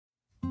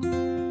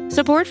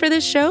Support for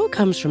this show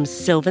comes from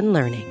Sylvan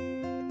Learning.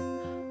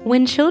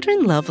 When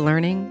children love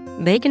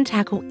learning, they can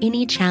tackle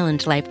any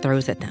challenge life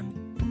throws at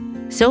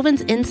them.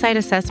 Sylvan's Insight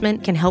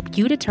Assessment can help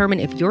you determine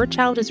if your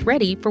child is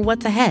ready for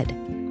what's ahead.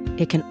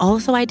 It can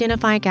also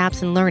identify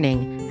gaps in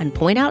learning and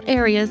point out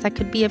areas that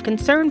could be of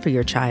concern for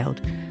your child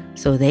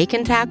so they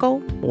can tackle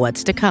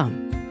what's to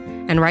come.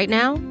 And right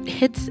now,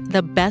 it's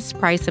the best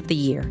price of the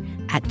year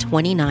at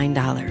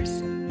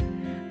 $29.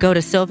 Go to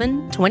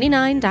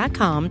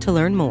sylvan29.com to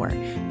learn more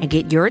and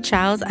get your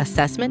child's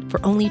assessment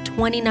for only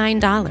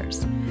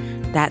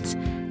 $29. That's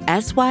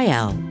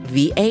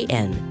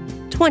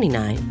SYLVAN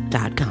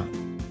 29.com.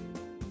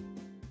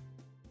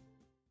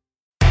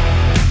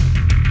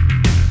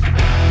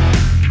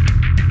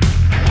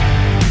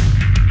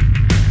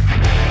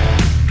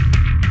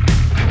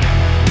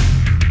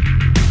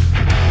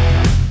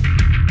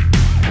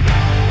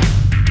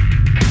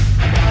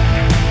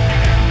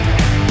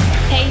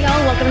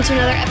 Welcome to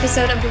another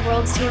episode of the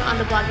World's Team on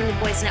the Blogging the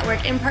Boys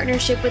Network in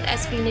partnership with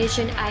SB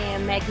Nation. I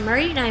am Meg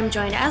Murray, and I am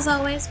joined, as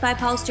always, by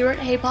Paul Stewart.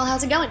 Hey, Paul,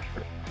 how's it going?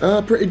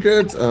 Pretty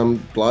good.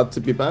 I'm glad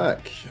to be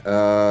back.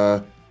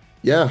 It's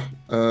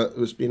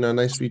been a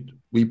nice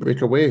wee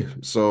break away.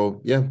 So,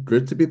 yeah,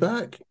 good to be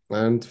back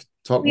and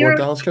talk more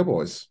Dallas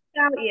Cowboys.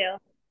 About you.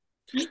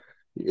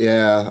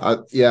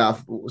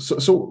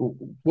 So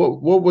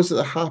what was it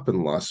that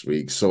happened last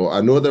week? So I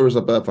know there was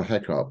a bit of a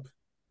hiccup.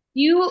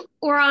 You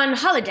were on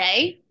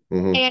holiday.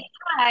 Mm-hmm. And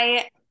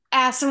I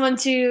asked someone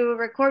to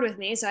record with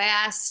me. So I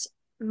asked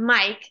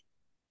Mike,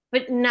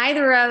 but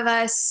neither of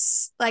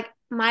us,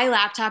 my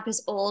laptop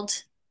is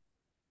old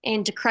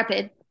and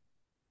decrepit.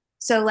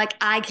 So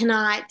I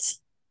cannot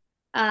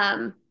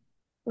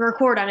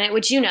record on it,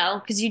 which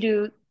because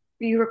you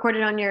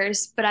recorded on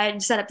yours, but I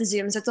set up the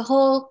Zoom. So it's a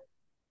whole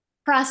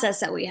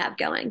process that we have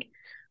going.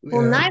 Yeah.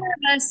 Well, neither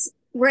of us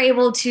were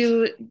able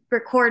to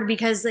record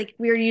because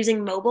we were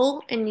using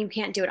mobile and you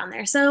can't do it on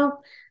there. So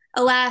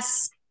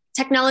alas,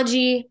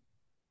 technology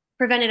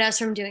prevented us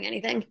from doing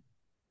anything.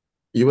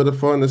 You would have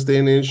thought in this day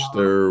and age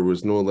there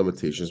was no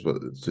limitations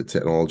to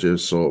technology.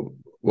 So,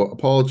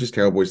 apologies,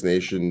 Cowboys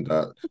Nation,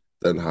 that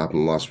didn't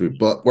happen last week.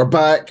 But we're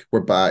back.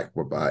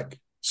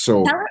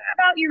 So, tell us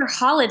about your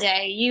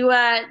holiday. You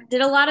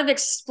did a lot of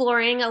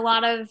exploring.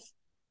 I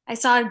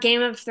saw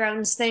Game of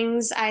Thrones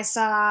things. I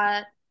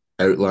saw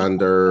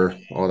Outlander,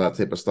 all that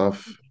type of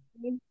stuff.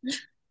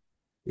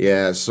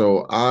 Yeah.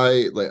 So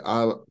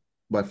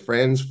my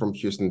friends from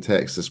Houston,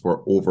 Texas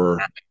were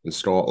over in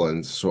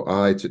Scotland, so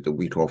I took the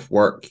week off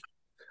work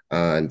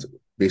and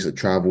basically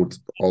traveled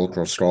all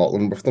across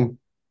Scotland with them.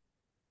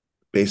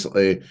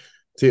 Basically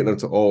taking them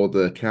to all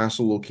the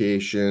castle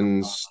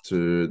locations,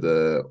 to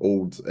the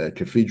old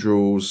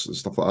cathedrals and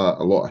stuff like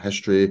that, a lot of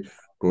history,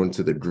 going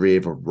to the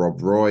grave of Rob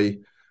Roy,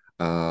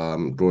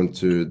 going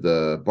to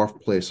the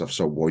birthplace of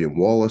Sir William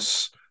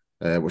Wallace,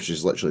 which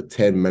is literally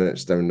 10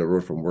 minutes down the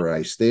road from where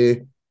I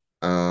stay.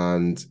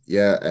 And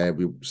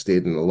we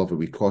stayed in a lovely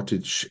wee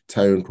cottage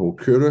town called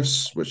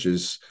Coorous, which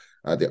is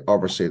at the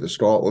other side of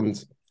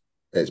Scotland.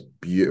 It's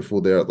beautiful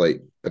there.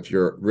 If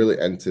you're really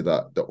into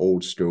that, the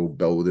old school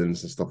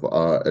buildings and stuff like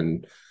that,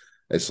 and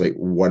it's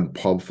one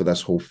pub for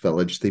this whole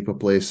village type of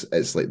place.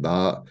 It's like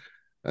that.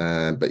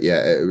 But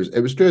yeah,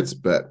 it was good.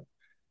 But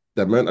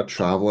the amount of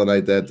traveling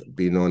I did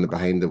being on the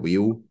behind the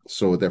wheel,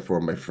 so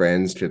therefore my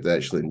friends could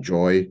actually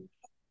enjoy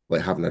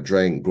having a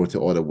drink, go to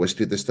all the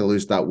whiskey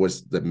distilleries. That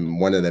was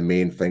one of the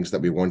main things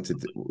that they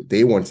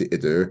wanted to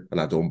do, and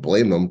I don't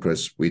blame them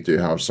because we do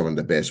have some of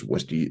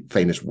the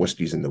finest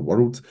whiskeys in the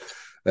world.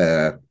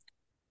 Not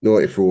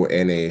to throw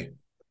any,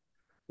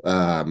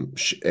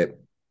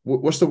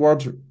 what's the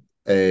word?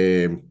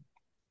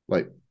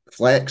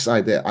 Flex.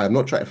 I'm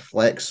not trying to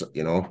flex,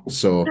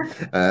 So,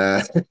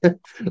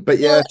 but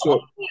yeah.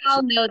 So we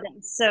all know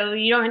this, so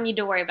you don't need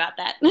to worry about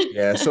that.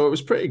 Yeah. So it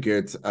was pretty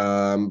good.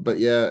 But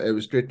yeah, it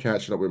was good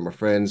catching up with my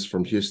friends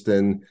from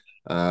Houston.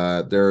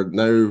 They're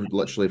now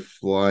literally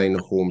flying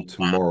home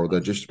tomorrow.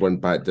 They just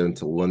went back down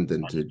to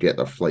London to get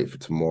their flight for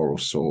tomorrow.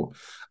 So,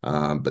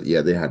 but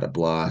yeah, they had a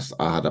blast.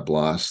 I had a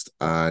blast,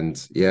 and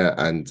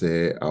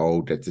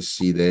I'll get to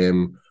see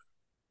them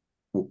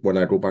when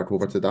I go back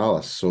over to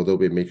Dallas. So they'll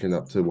be making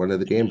up to one of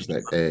the games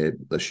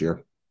this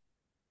year.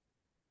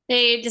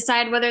 They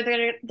decide whether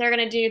they're going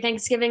to do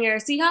Thanksgiving or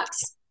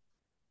Seahawks?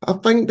 I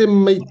think they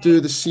might do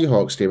the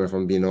Seahawks game, if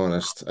I'm being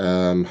honest.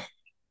 I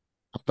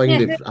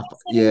think it's an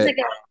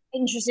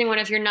interesting one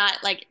if you're not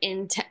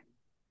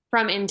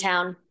from in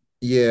town.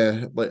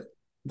 Yeah,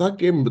 that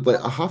game,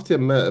 I have to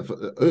admit, out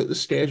of the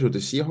schedule, the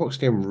Seahawks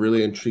game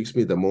really intrigues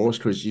me the most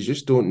because you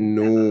just don't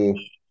know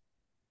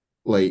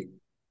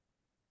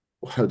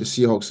how the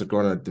Seahawks are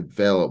going to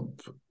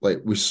develop.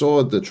 We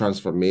saw the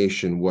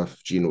transformation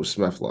with Geno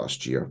Smith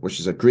last year, which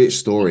is a great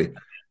story.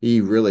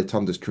 He really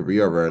turned his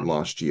career around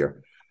last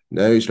year.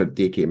 Now he's got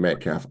DK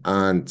Metcalf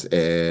and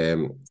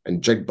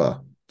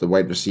Jigba, the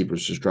wide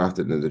receivers just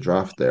drafted in the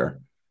draft there.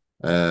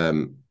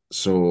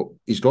 So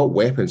he's got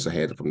weapons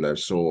ahead of him now.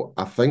 So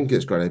I think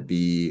it's going to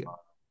be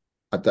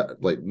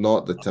like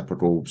not the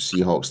typical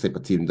Seahawks type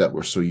of team that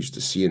we're so used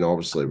to seeing.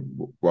 Obviously,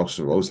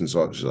 Russell Wilson's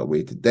actually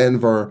away to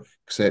Denver,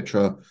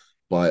 etc.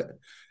 But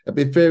it'd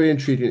be very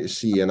intriguing to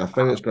see, and I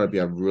think it's going to be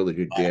a really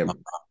good game.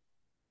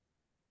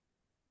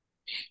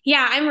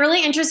 Yeah, I'm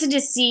really interested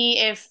to see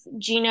if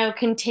Gino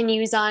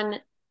continues on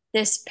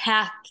this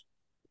path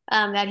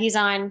that he's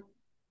on.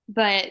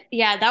 But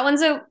yeah, that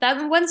one's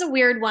a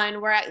weird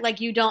one where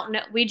like you don't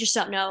know, we just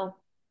don't know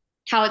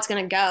how it's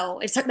gonna go.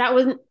 It's that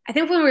wasn't. I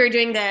think when we were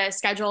doing the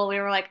schedule, we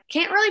were like,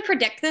 can't really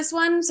predict this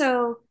one,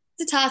 so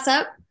it's a toss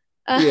up.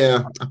 Uh,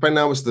 Yeah, I think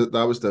that was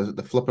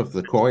the flip of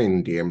the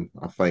coin game.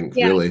 I think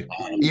yeah, really,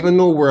 even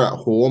though we're at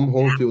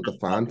home field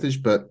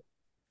advantage, but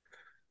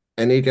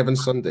any given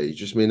Sunday, you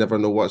just may never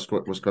know what's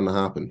going to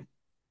happen.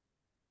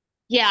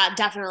 yeah,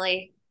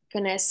 definitely.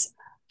 Goodness.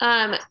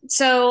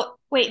 So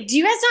wait, do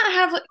you guys not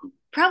have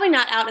probably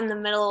not out in the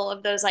middle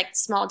of those like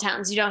small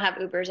towns? You don't have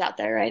Ubers out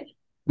there, right?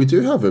 We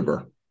do have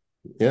Uber.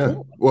 Yeah.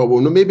 Ooh. Well,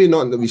 no, maybe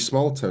not in the wee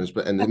small towns,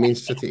 but in the main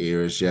city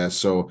areas, yeah.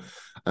 So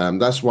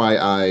that's why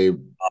I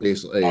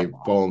basically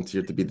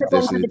volunteered to be the You're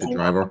going for the designated team.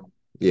 driver.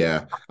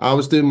 Yeah. I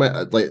was doing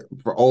my like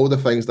for all the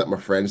things that my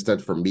friends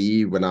did for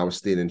me when I was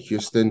staying in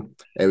Houston,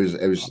 it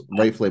was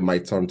rightfully my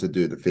turn to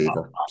do the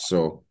favor.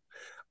 So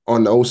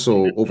on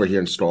also over here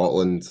in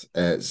Scotland,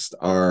 it's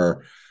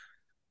our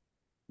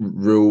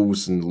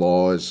rules and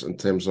laws in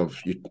terms of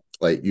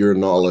you're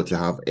not allowed to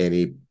have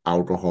any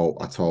alcohol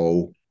at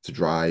all to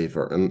drive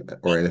or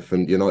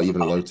anything. You're not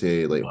even allowed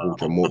to like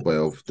hold your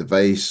mobile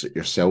device,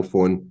 your cell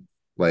phone.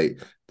 Like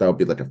that'll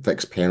be like a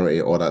fixed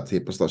penalty, all that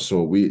type of stuff.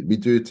 So we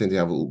do tend to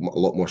have a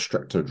lot more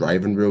stricter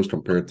driving rules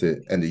compared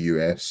to in the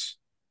US.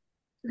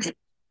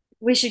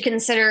 We should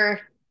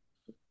consider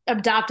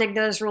adopting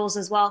those rules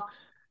as well.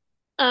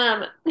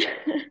 Um,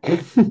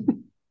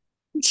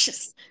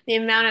 just the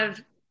amount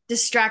of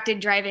distracted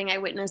driving I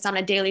witness on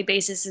a daily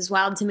basis is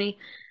wild to me.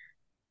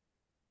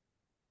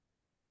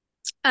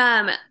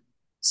 Um,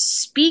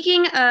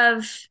 Speaking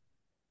of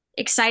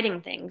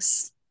exciting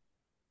things,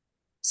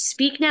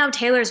 Speak Now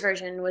Taylor's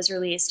version was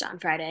released on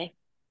Friday.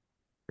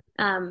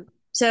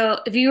 So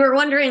if you were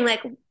wondering,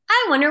 like,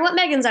 I wonder what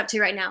Megan's up to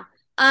right now,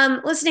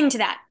 listening to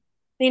that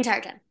the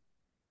entire time.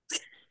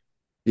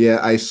 Yeah,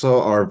 I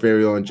saw our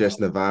very own Jess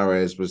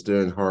Navarez was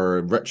doing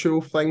her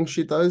ritual thing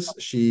she does.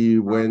 She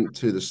went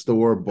to the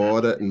store,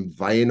 bought it in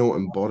vinyl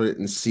and bought it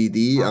in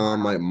CD. And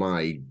I'm like,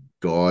 my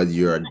God,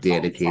 you are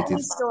dedicated.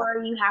 Any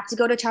store, you have to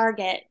go to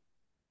Target.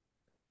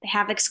 They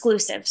have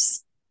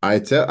exclusives.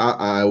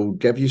 I'll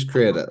give you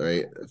credit,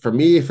 right? For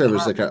me, if it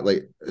was like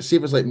see if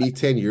it was like me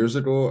 10 years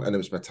ago and it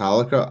was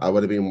Metallica, I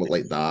would have been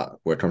like that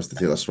when it comes to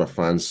Taylor Swift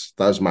fans.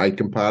 That was my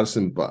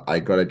comparison, but I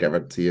gotta give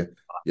it to you.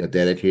 You're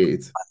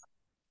dedicated.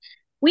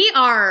 We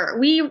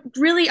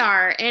really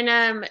are.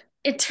 And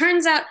it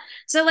turns out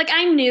so like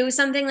I knew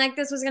something like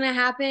this was gonna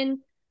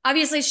happen.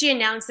 Obviously, she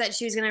announced that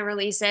she was gonna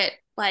release it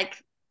like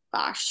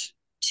gosh,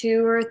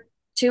 2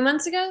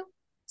 months ago,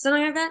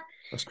 something like that.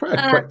 That's quite a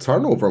Uh, quick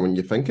turnover when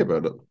you think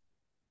about it.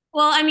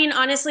 well, I mean,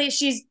 honestly,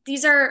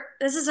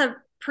 this is a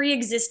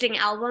pre-existing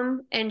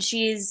album and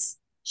she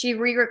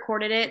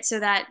re-recorded it so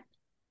that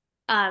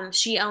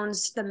she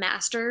owns the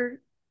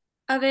master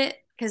of it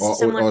because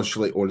Or she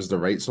like owns the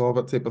rights of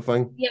it type of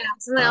thing.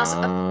 someone else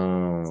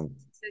Ah,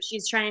 so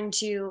she's trying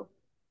to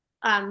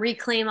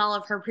reclaim all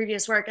of her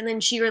previous work, and then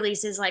she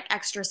releases like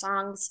extra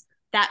songs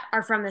that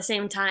are from the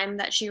same time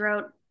that she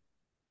wrote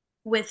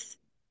with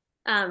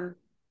um,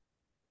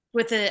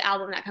 with the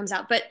album that comes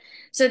out. But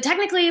so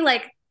technically,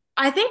 like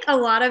I think a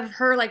lot of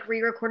her like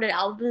re-recorded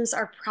albums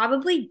are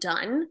probably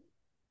done.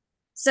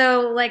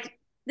 So like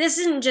this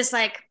isn't just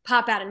like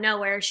pop out of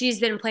nowhere. She's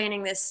been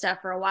planning this stuff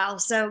for a while.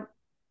 So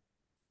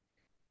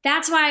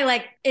that's why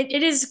like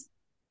it is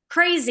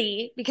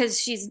crazy because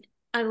she's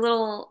a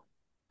little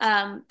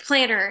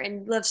planner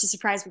and loves to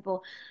surprise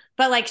people.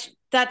 But like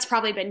that's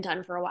probably been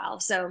done for a while.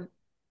 So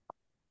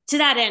to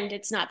that end,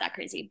 it's not that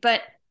crazy.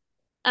 But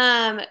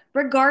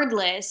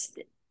regardless,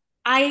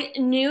 I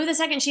knew the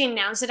second she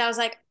announced it, I was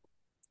like,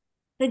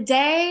 the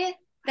day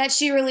that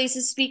she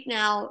releases Speak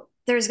Now,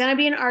 there's gonna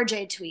be an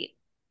RJ tweet.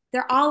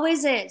 There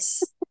always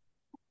is.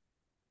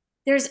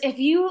 There's if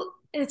you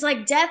it's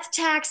like death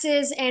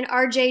taxes and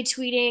RJ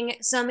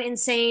tweeting some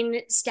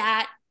insane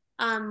stat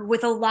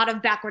with a lot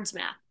of backwards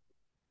math.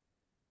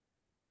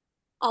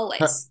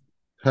 how, Always.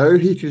 how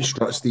he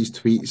constructs these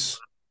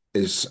tweets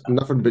is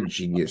nothing but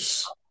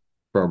genius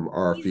from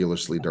our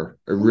fearless leader.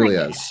 It Oh my really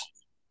God. is.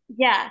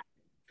 Yeah.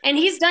 And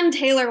he's done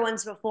Taylor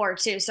ones before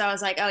too. So I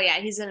was like, oh yeah,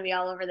 he's gonna be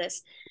all over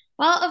this.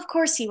 Well, of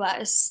course he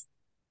was.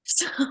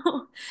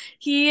 So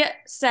he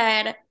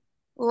said,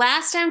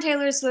 last time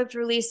Taylor Swift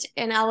released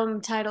an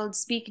album titled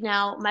Speak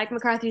Now, Mike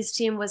McCarthy's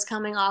team was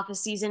coming off a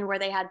season where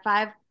they had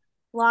 5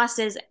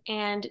 losses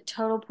and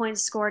total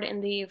points scored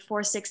in the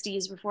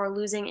 460s before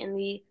losing in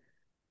the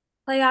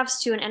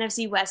playoffs to an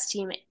NFC West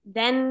team.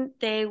 Then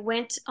they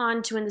went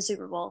on to win the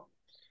Super Bowl.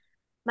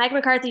 Mike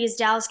McCarthy's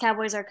Dallas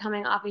Cowboys are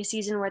coming off a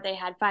season where they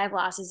had 5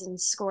 losses and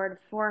scored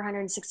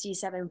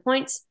 467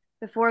 points.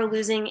 before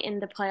losing in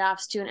the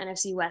playoffs to an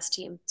NFC West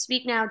team.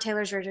 Speak Now,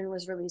 Taylor's version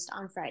was released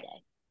on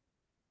Friday.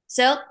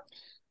 So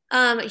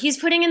he's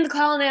putting in the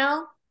call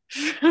now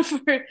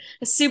for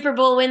a Super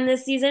Bowl win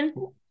this season.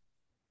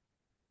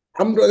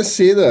 I'm going to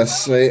say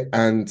this, right?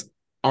 And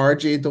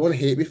RJ, don't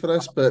hate me for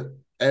this, but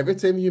every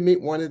time you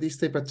make one of these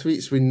type of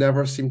tweets, we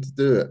never seem to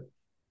do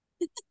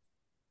it.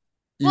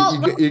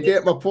 You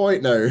get my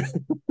point now. You're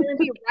gonna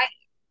be right.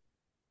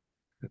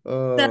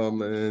 Oh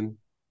man.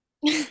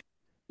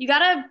 You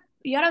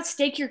gotta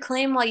stake your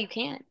claim while you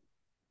can.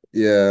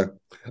 Yeah.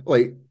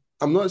 Like,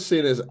 I'm not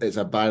saying it's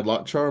a bad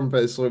luck charm,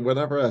 but it's like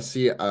whenever I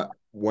see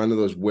one of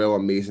those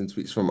amazing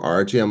tweets from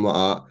RJ, I'm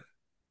like,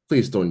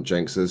 please don't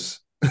jinx us.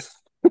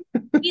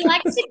 He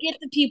likes to get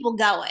the people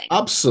going.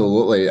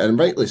 Absolutely, and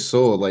rightly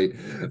so. Like,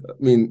 I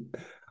mean,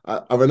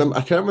 I remember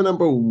I can't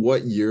remember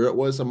what year it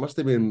was. It must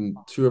have been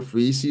 2 or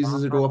 3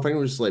 seasons ago. I think it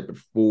was like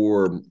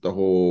before the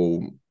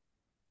whole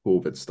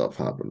COVID stuff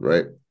happened,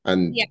 right?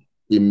 And Yeah.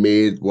 he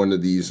made one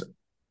of these.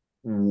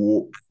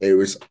 It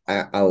was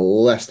a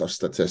list of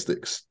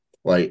statistics.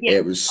 Like Yeah.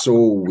 it was so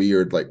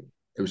weird. Like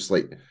it was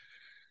like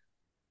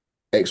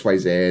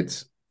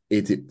XYZ,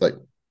 80, like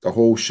the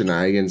whole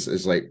shenanigans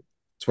is like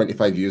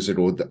 25 years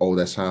ago that all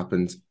this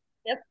happened.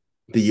 Yep.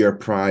 The year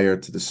prior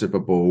to the Super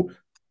Bowl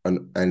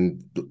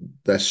and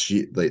this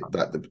year, like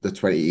that the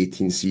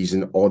 2018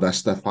 season, all that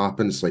stuff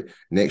happens. Like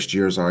next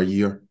year's our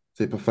year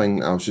type of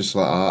thing. I was just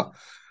like,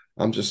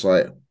 I'm just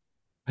like,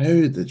 how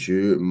did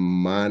you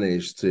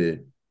manage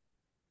to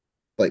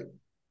like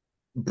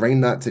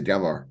bring that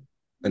together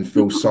in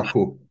full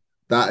circle?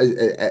 That is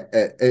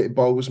it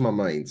boggles my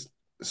mind.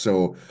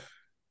 So,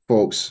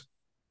 folks,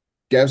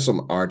 give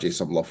some RJ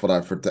some love for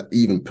that for to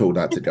even pull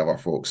that together,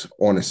 folks.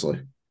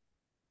 Honestly,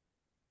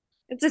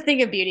 It's a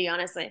thing of beauty,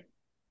 honestly.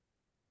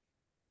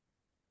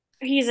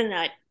 He's a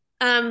nut.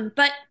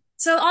 But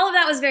so all of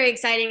that was very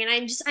exciting,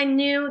 and I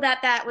knew that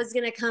that was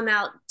gonna come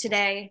out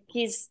today.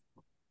 He's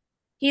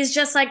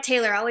just like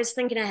Taylor, always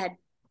thinking ahead.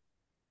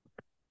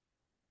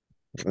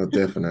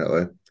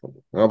 definitely.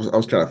 I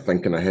was kind of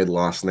thinking ahead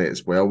last night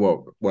as well.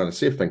 Well, when I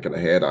say thinking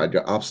ahead, I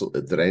got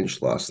absolutely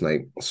drenched last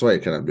night. Sorry, I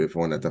kind of move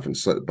on a different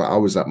slip, but I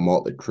was at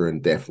Motley Crue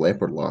and Def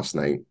Leppard last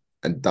night,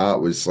 and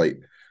that was like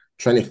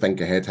trying to think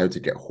ahead how to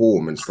get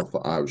home and stuff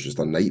like that was just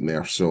a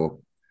nightmare.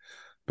 So,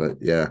 but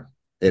yeah.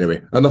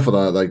 Anyway, enough of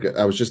that. Like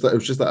it was just at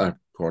a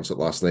concert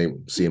last night,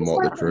 seeing Just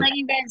Motley wanted to Crue. let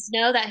you guys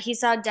know that he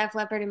saw Def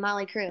Leppard and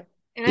Motley Crue,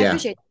 and I Yeah,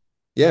 appreciate it.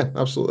 yeah,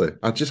 absolutely.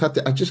 I just had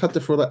to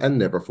throw that in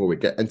there before we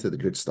get into the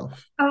good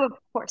stuff. Oh, of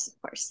course,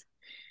 of course.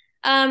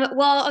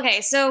 Well,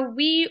 okay, so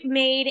we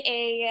made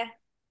a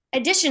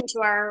addition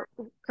to our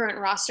current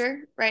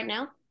roster right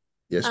now.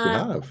 Yes, we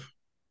Um, have.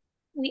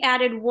 we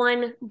added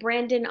one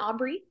Brandon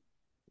Aubrey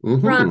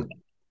from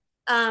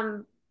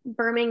Mm-hmm.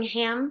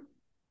 Birmingham,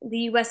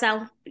 the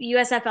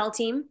USFL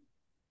team.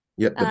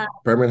 Yep, Uh, the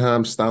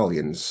Birmingham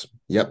Stallions.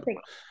 Yep.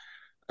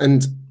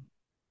 And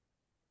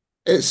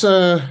it's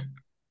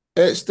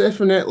it's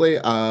definitely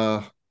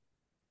how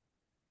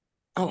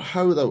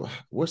the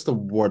what's the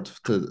word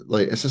to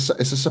like it's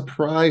a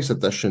surprise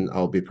addition,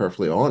 I'll be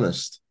perfectly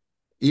honest.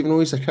 Even though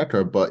he's a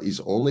kicker, but he's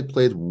only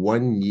played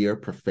 1 year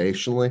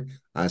professionally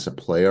as a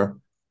player.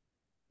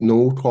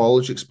 No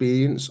college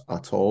experience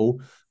at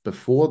all.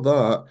 Before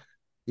that,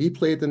 he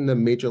played in the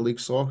Major League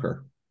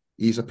Soccer.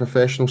 He's a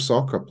professional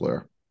soccer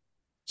player.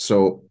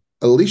 So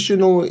at least you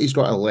know he's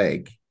got a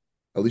leg.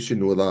 At least you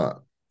know that.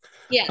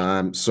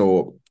 yeah.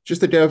 So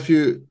just to give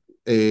you,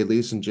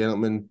 ladies and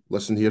gentlemen,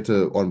 listen here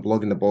to on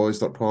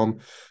bloggingtheboys.com.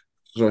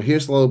 So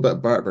here's a little bit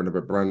of background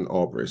about Brandon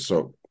Aubrey.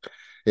 So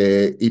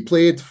he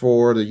played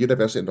for the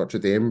University of Notre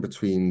Dame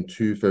between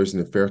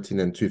 2013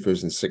 and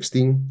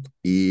 2016.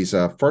 He's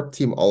a third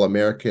team All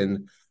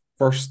American,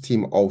 first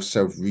team All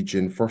South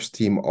Region, first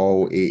team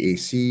All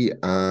AAC,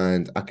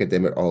 and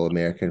academic All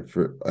American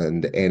for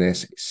in the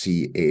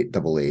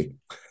NSCAA.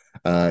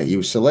 He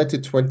was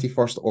selected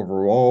 21st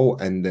overall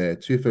in the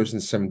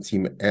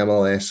 2017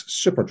 MLS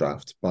Super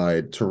Draft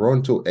by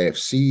Toronto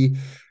FC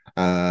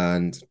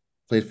and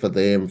played for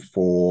them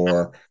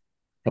for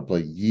couple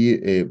of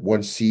years,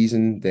 1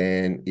 season.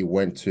 Then he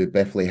went to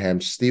Bethlehem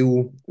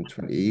Steel in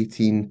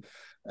 2018.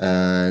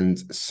 And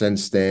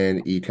since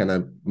then, he kind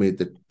of made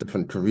the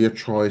different career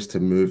choice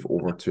to move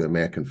over to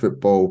American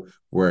football,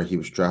 where he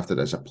was drafted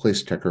as a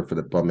place kicker for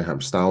the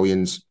Birmingham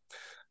Stallions.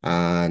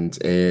 And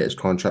his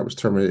contract was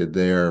terminated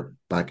there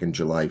back in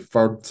July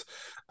 3rd.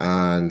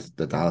 And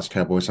the Dallas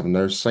Cowboys have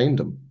now signed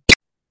him.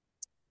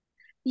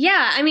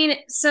 Yeah, I mean,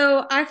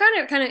 so I found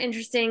it kind of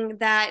interesting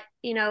that,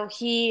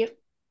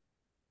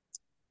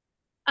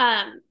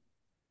 um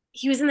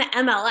he was in the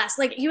MLS.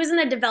 Like he was in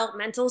the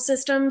developmental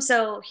system,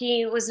 so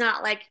he was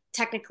not like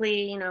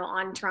technically,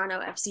 on Toronto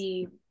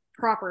FC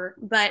proper,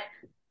 but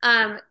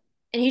and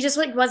he just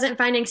like wasn't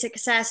finding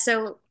success.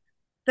 So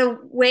the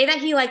way that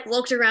he like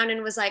looked around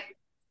and was like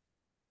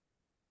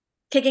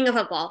kicking a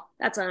football,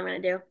 that's what I'm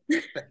gonna do.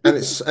 And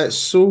it's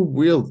so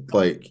weird,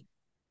 like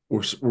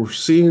we're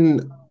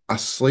seeing a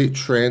slight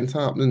trend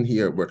happening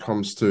here when it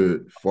comes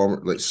to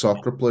former like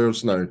soccer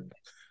players now.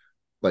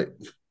 Like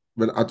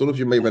when I don't know if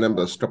you might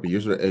remember this a couple of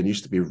years ago, it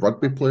used to be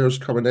rugby players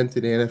coming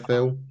into the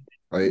NFL.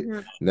 Right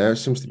Mhm. now, it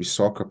seems to be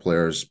soccer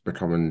players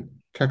becoming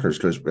kickers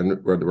because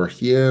when we're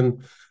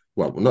hearing,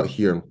 well, we're not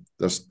hearing.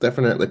 There's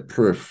definitely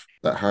proof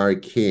that Harry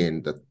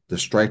Kane, the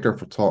striker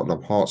for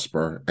Tottenham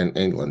Hotspur in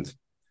England,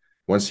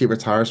 once he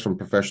retires from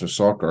professional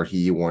soccer,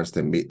 he wants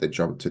to make the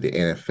jump to the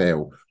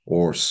NFL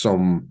or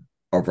some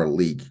other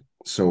league.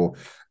 So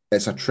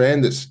it's a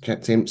trend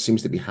that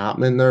seems to be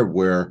happening there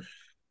where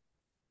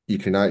you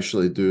can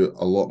actually do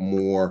a lot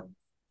more,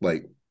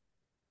 like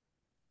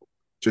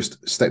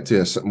just stick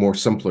to a more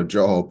simpler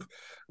job,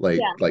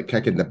 Yeah. like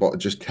kicking the ball,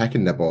 just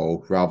kicking the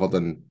ball rather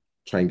than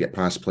try and get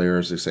past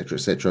players, etc.,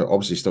 etc.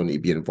 Obviously, still need to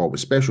be involved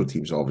with special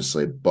teams,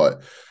 obviously,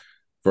 but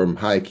from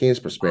Harry Kane's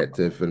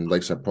perspective, and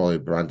like I said, probably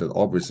Brandon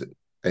Aubrey's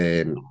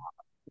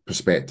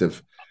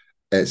perspective,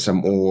 it's a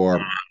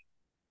more,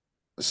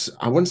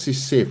 I wouldn't say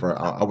safer.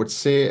 I would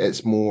say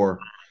it's more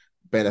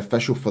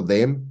beneficial for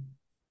them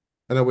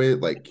in a way.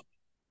 Like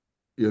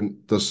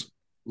there's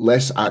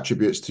less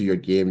attributes to your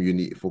game you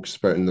need to focus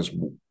about, and there's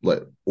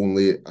like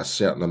only a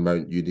certain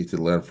amount you need to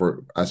learn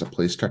for as a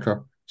place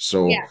kicker.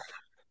 So, Yeah.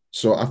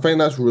 so I find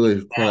that's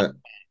really kind of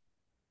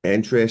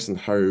interesting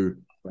how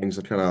things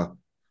are kind of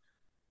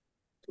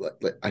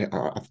like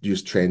I've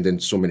used trending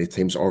so many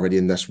times already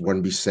in this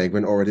 1B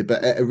segment already,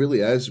 but it really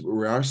is.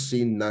 We are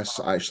seeing this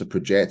actually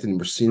projecting.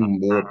 We're seeing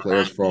more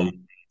players from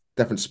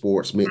different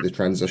sports make the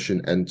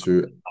transition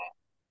into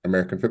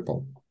American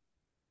football.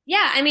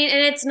 Yeah, I mean,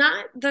 and it's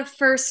not the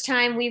first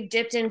time we've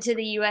dipped into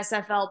the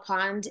USFL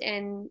pond,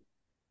 and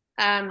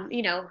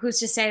who's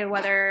to say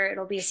whether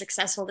it'll be as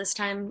successful this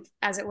time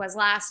as it was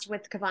last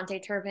with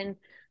Cavante Turpin.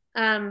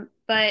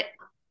 But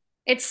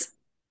it's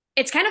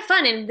it's kind of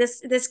fun, and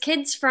this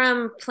kid's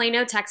from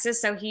Plano,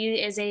 Texas, so he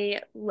is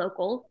a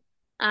local.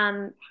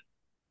 Um,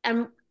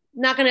 I'm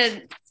not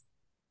gonna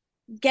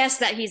guess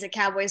that he's a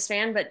Cowboys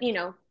fan, but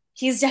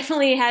he's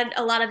definitely had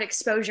a lot of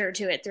exposure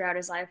to it throughout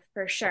his life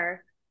for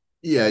sure.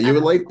 You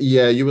would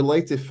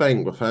like to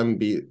think with him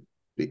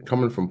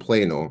coming from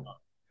Plano,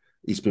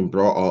 he's been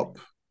brought up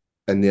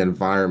in the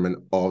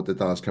environment of the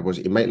Dallas Cowboys.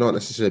 He might not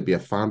necessarily be a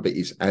fan, but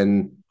he's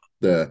in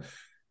the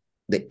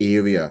the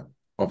area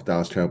of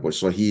Dallas Cowboys.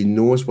 So he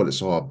knows what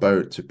it's all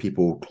about to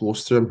people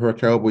close to him who are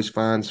Cowboys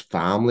fans,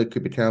 family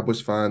could be Cowboys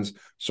fans.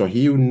 So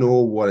he'll know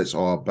what it's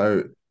all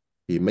about.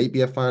 He might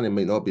be a fan, he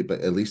might not be,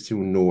 but at least he'll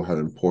know how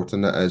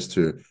important it is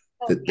to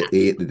Oh,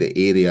 yeah. the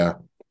area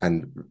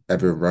and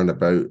every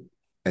roundabout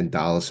in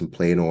Dallas and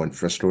Plano and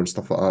Frisco and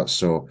stuff like that.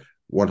 So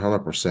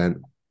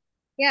 100%.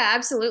 Yeah,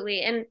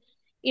 absolutely. And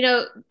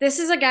this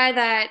is a guy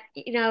that,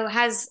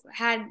 has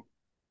had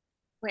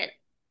what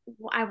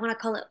I want to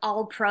call it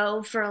all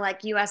pro for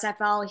like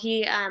USFL.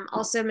 He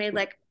also made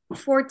like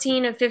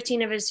 14 of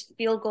 15 of his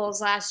field goals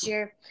last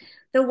year.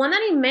 The one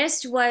that he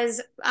missed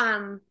was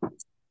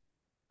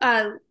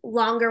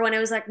longer when it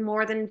was like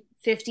more than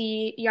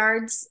 50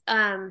 yards.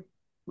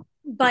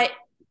 But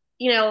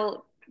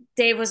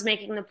Dave was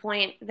making the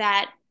point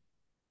that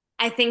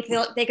I think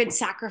they could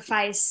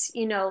sacrifice,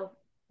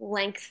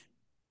 length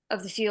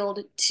of the field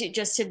to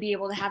just to be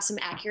able to have some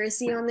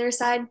accuracy on their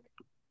side.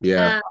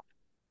 Yeah. Um,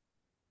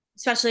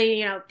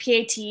 Especially,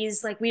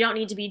 PATs, like we don't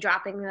need to be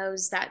dropping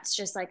those. That's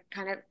just like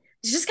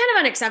it's just kind of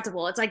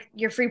unacceptable. It's like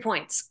your free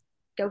points.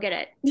 Go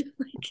get it.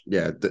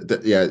 Yeah,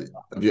 yeah.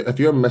 If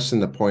you're missing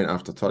the point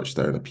after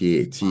touchdown, a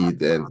PAT,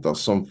 then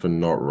there's something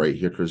not right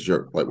here because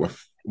you're like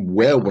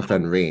well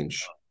within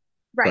range.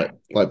 Right. But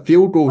like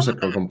field goals, I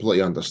can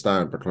completely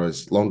understand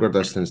because longer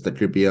distance there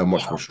could be a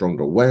much more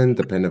stronger wind,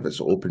 depending if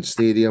it's an open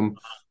stadium,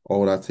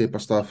 all that type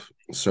of stuff.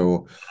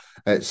 So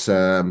it's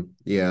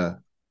yeah.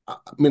 I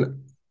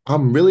mean,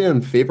 I'm really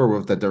in favor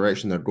with the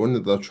direction they're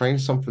going. They're trying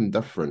something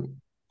different,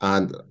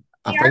 and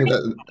I They are think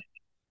that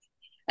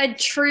a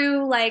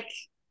true like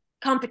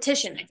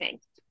competition, I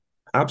think.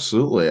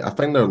 absolutely, I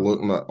think they're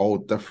looking at all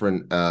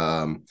different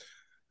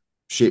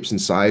shapes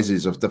and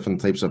sizes of different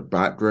types of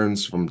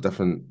backgrounds from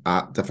different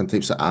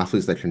types of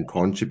athletes that can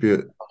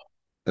contribute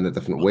in a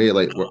different way.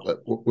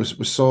 We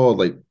saw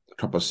like a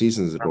couple of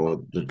seasons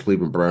ago, the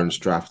Cleveland Browns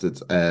drafted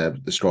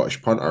the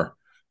Scottish punter.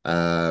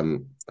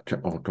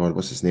 Oh God,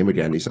 what's his name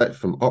again? He's like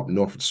from up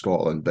north of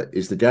Scotland, but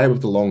he's the guy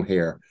with the long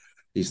hair.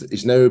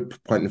 He's now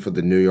punting for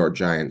the New York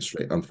Giants,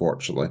 right?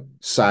 Unfortunately,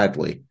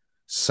 sadly,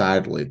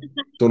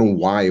 don't know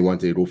why he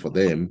wanted to go for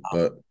them,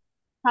 but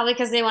Probably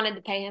because they wanted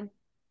to pay him.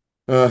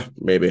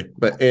 maybe.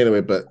 But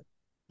anyway, but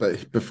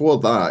before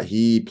that,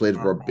 he played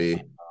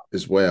rugby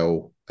as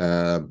well.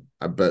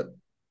 But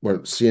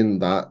we're seeing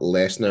that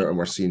less now, and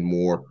we're seeing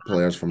more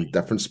players from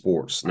different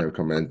sports now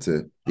coming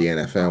into the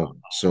NFL.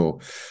 So,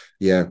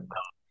 yeah,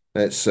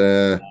 it's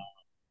uh,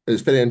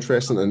 it's very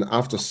interesting. And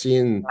after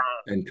seeing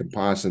in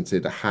comparison to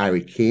the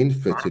Harry Kane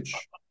footage,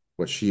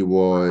 which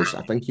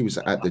I think he was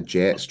at the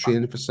Jets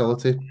training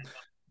facility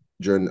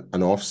during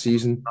an off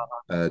season,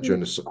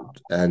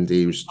 and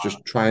he was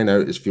just trying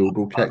out his field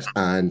goal kicks,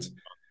 and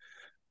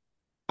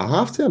I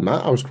have to admit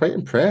I was quite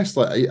impressed.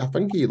 Like I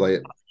think he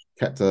like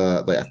kicked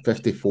a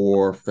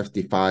 54,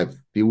 55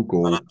 field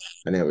goal,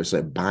 and it was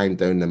like bang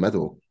down the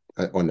middle.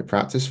 on the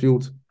practice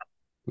field.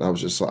 And I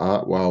was just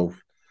like, well,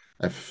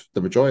 if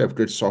the majority of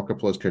good soccer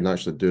players can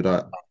actually do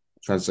that,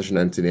 transition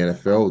into the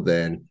NFL,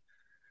 then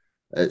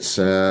it's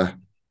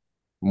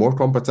more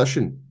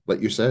competition,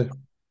 like you said.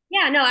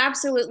 Yeah, no,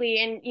 absolutely.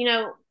 And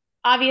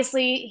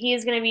obviously he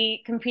is going to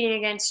be competing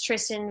against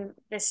Tristan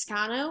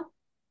Viscano.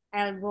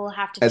 And we'll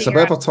have to It's a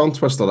figure bit of out. a tongue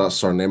twister, that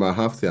surname, I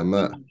have to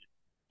admit.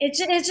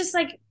 It's just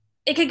like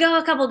it could go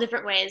a couple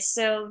different ways.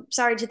 So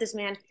sorry to this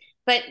man,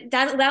 but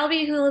that'll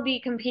be who he'll be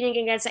competing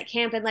against at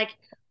camp. And like,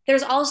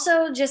 there's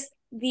also just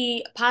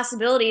the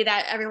possibility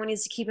that everyone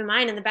needs to keep in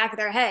mind in the back of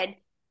their head.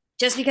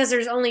 Just because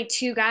there's only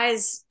two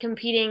guys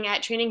competing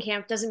at training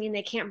camp doesn't mean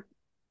they can't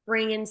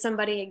bring in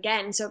somebody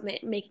again. So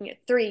making it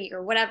three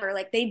or whatever,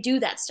 like they do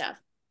that stuff.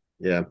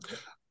 Yeah.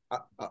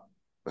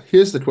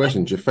 Here's the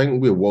question. Do you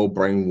think we will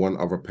bring one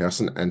other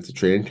person into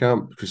training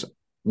camp? Because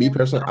me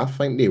personally, I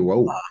think they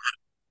will.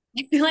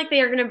 I feel like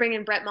they are going to bring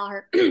in Brett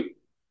Maher.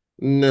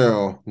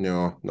 No.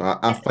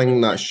 I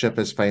think that ship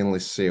has finally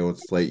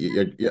sailed. Like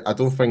I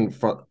don't think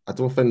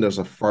there's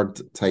a third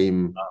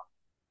time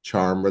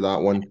charm with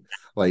that one.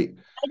 Like,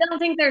 I don't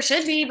think there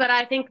should be, but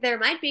I think there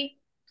might be.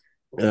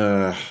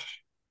 I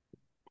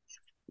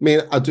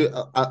mean, I do.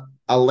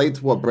 I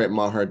liked what Brett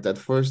Maher did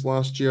for us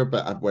last year,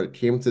 but when it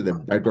came to the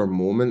bigger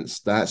moments,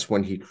 that's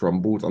when he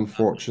crumbled,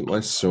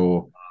 unfortunately.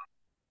 So,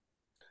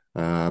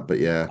 but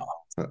yeah,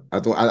 I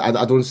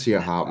don't see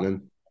it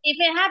happening. If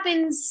it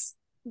happens,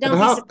 If it don't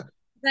be hap surprised.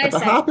 As I if it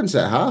said, happens,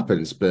 it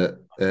happens. But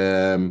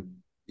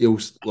he'll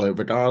like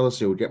regardless,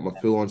 he'll get my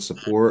full on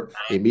support.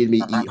 He made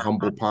me eat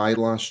humble pie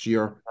last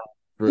year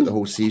throughout the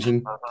whole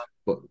season,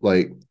 but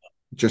like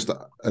just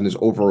in his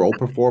overall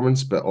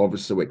performance. But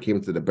obviously, when it came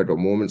to the bigger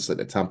moments, like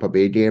the Tampa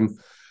Bay game,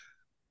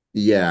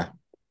 yeah,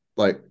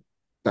 like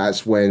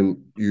that's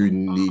when you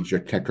need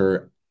your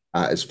kicker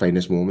at his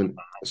finest moment.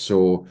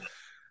 So,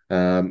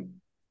 um,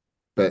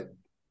 but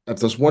if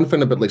there's one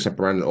thing about like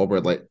Brandon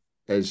Aubrey, like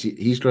is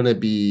he's going to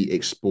be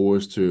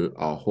exposed to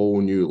a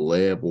whole new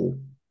level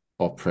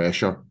of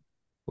pressure. oh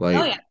Like,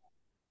 yeah,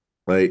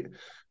 like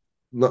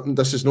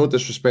this is no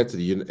disrespect to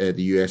the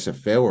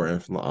USFL or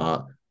anything like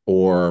that,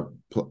 or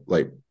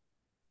like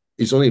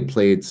he's only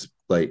played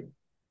like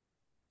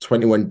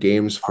 21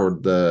 games for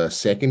the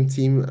second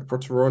team for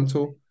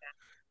Toronto.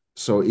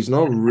 So he's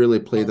not really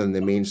played on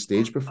the main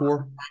stage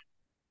before.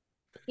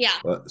 yeah.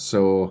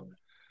 So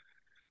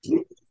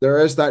there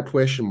is that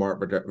question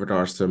mark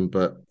regards to him.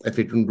 But if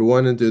he can go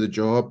in and do the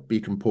job, be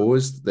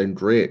composed, then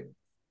great.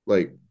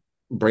 Like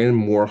bringing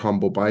more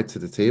humble pie to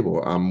the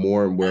table. I'm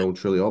more and well and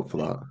truly up for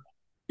that.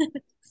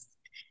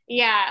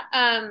 Yeah,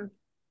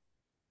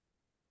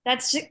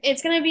 that's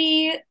it's gonna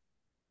be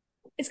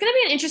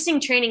an interesting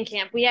training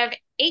camp. We have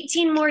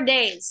 18 more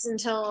days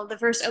until the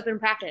first open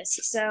practice.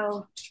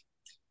 So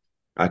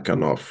I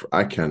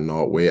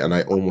cannot wait. And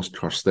I almost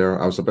cursed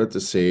there. I was about to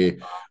say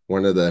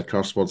one of the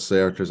curse words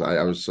there because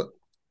I was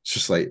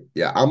just like,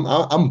 yeah,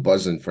 I'm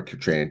buzzing for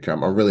training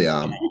camp. I really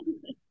am.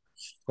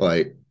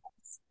 Like,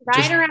 right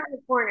just around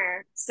the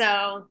corner.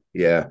 So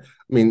yeah.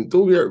 I mean,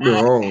 don't get me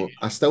wrong.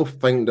 I still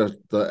think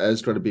there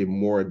is going to be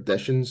more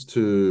additions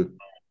to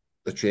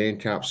the training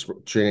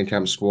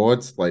camp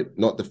squad, like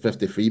not the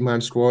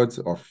 53-man squad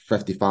or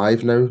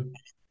 55 now.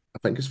 I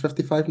think it's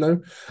 55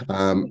 now.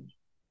 Um,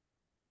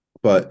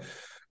 but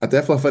I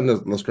definitely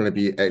think there's going to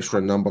be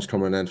extra numbers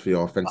coming in for the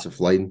offensive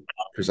line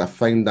because I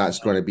find that's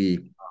going to be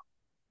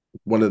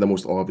one of the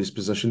most obvious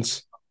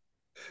positions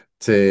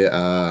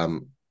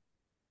to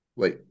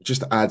like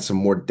just add some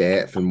more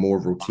depth and more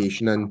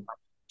rotation in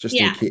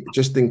yeah,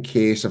 just in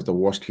case of the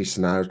worst case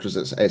scenario because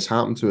it's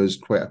happened to us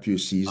quite a few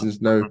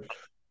seasons now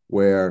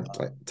where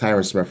like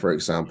Tyron Smith, for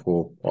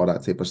example, all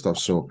that type of stuff.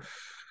 So,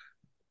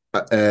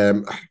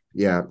 um,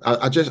 yeah,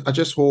 I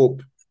just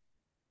hope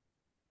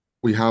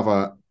we have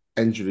a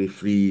injury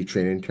free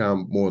training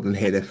camp more than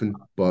anything.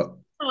 But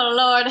oh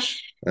Lord.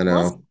 I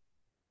Well, know.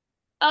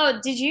 oh,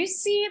 did you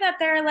see that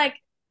they're like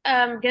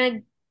gonna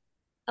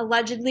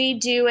allegedly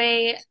do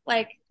a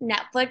like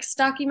Netflix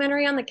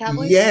documentary on the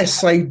Cowboys?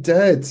 Yes, I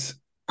did.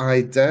 I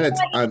I feel did,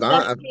 like and it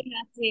just came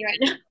out to me right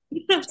now.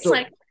 It's so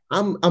like,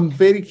 I'm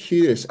very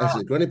curious. Is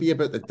it going to be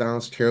about the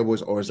Dallas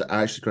Cowboys, or is it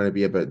actually going to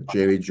be about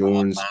Jerry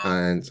Jones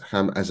and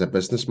him as a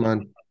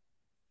businessman?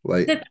 the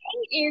Like, thing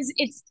is,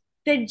 it's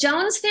the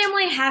Jones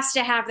family has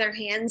to have their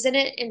hands in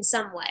it in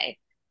some way.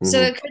 So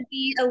mhm. it could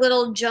be a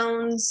little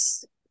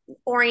Jones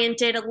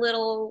oriented, a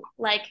little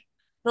like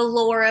the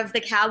lore of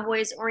the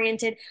Cowboys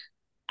oriented.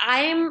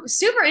 I'm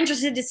super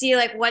interested to see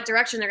like what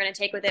direction they're going to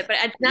take with it, but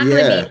it's not going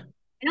to be. Yeah,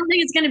 I don't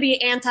think it's going to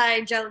be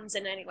anti-Jones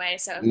in any way.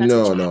 So that's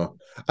no, interesting. no.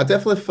 I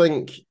definitely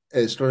think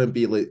it's going to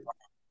be like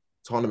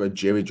talking about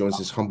Jerry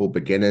Jones's humble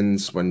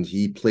beginnings when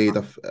he played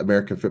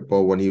American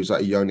football when he was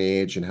at a young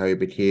age and how he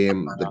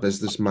became the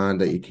businessman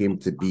that he came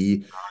to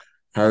be,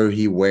 how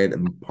he went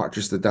and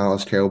purchased the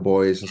Dallas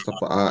Cowboys and stuff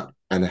like that,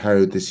 and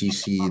how does he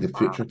see the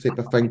future type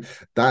of thing.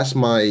 That's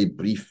my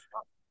brief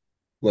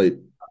like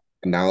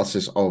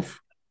analysis of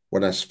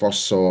when I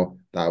first saw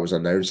that was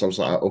announced. I was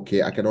like,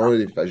 okay, I can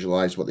already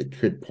visualize what they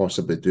could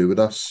possibly do with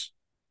us.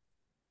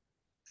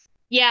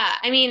 Yeah,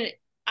 I mean,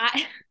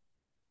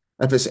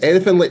 If it's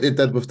anything like they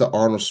did with the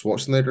Arnold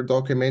Schwarzenegger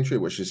documentary,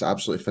 which is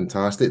absolutely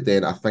fantastic,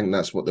 then I think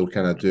that's what they'll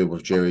kind of do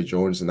with Jerry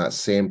Jones and that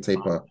same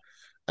type of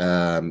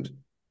um,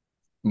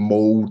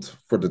 mold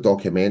for the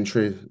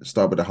documentary.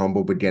 Start with the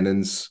humble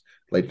beginnings,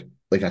 like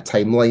a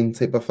timeline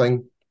type of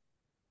thing.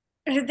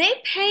 are they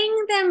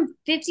paying them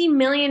 $50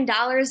 million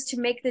to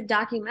make the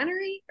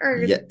documentary? Or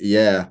Yeah,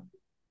 yeah,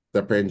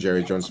 they're paying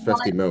Jerry Jones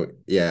 50 million.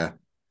 Yeah,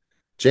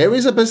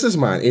 Jerry's a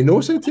businessman. He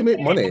knows how to make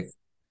money.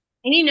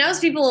 and he knows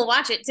people will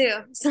watch it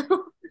too. So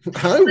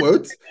I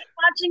would.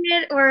 watching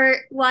it or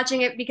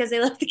watching it because they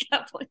love the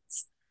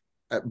Cowboys.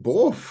 At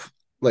both.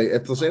 Like,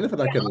 if there's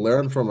anything I Yeah, can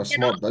learn from a get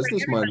smart for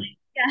businessman, everybody.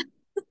 Yeah.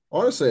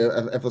 honestly,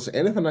 if there's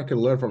anything I can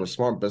learn from a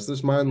smart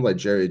businessman like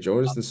Jerry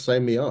Jones, then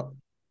sign me up.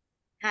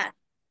 Yeah.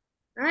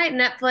 All right,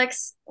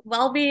 Netflix.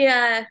 Well, I'll be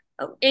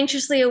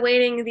anxiously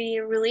awaiting the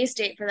release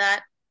date for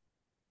that.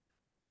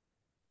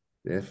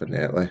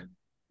 Definitely.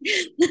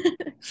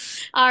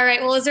 All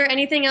right. Well, is there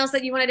anything else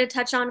that you wanted to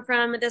touch on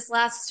from this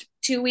last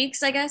 2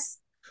 weeks, I guess?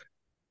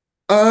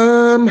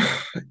 Um,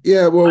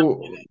 yeah,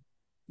 well,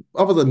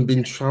 other than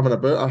being traveling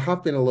about, I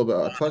have been a little bit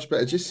out of touch,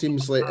 but it just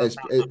seems like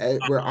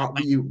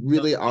we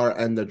really are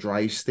in the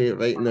dry state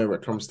right now when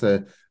it comes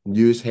to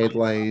news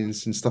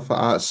headlines and stuff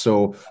like that.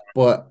 So,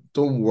 but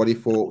don't worry,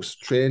 folks.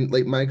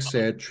 Like Mike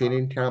said,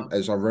 training camp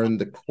is around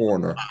the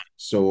corner.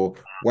 So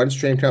once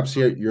training camp's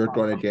here, you're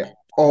going to get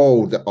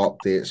all the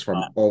updates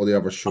from all the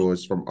other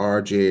shows, from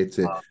RJ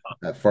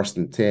to First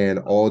and 10,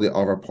 all the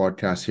other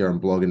podcasts here on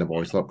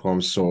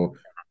bloggingtheboys.com. So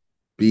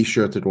be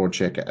sure to go and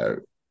check it out.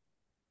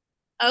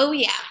 Oh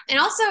yeah. And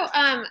also,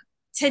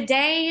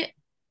 today,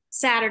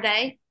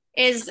 Saturday,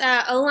 is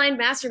O-line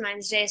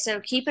Masterminds Day. So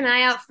keep an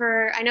eye out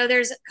for, I know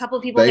there's a couple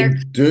people there.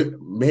 Big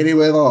Duke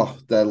Meriwether,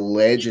 the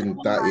legend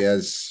that he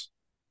is.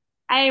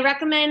 I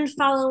recommend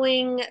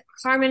following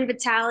Carmen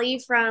Vitale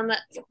from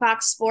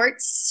Fox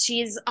Sports.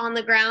 She's on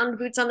the ground,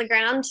 boots on the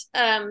ground,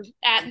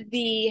 at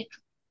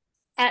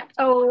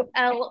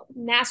OL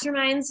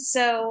Masterminds.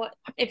 So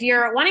if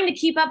you're wanting to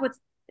keep up with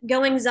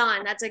goings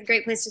on, that's a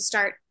great place to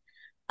start.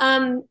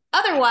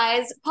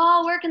 Otherwise,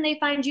 Paul, where can they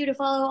find you to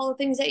follow all the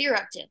things that you're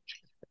up to?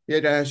 Yeah,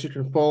 guys, you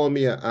can follow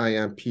me at I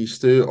am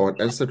P2 on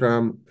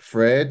Instagram,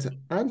 Fred,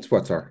 and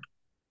Twitter.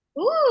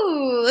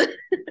 Ooh.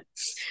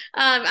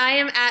 I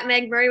am at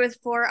Meg Murray with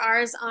 4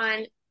 R's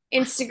on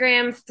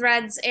Instagram,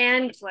 Threads,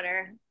 and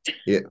Twitter.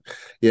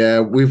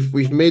 Yeah,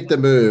 we've made the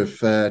move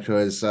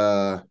because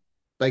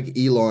Big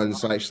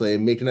Elon's actually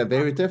making it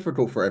very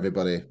difficult for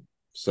everybody.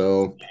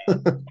 So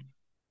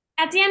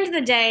At the end of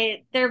the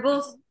day, they're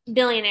both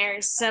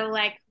billionaires, so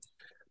like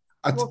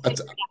I, we'll I,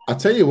 I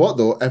tell you what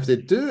though, if they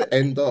do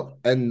end up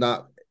in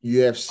that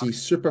UFC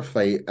super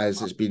fight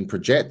as it's been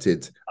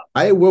projected,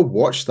 I will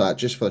watch that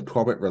just for the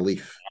comic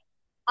relief.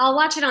 I'll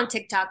watch it on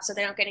TikTok so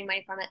they don't get any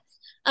money from it.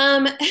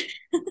 Um,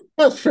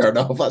 That's fair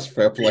enough. That's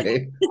fair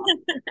play.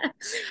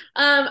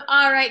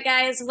 all right,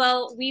 guys.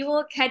 Well, we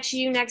will catch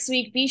you next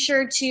week. Be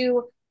sure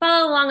to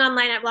follow along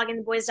online at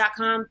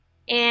bloggingtheboys.com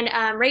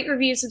and rate,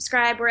 review,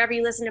 subscribe wherever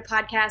you listen to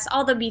podcasts.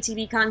 All the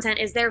BTB content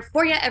is there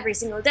for you every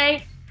single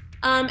day.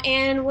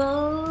 And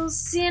we'll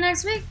see you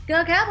next week.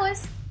 Go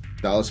Cowboys.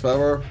 Dallas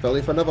forever,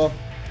 Philly for never.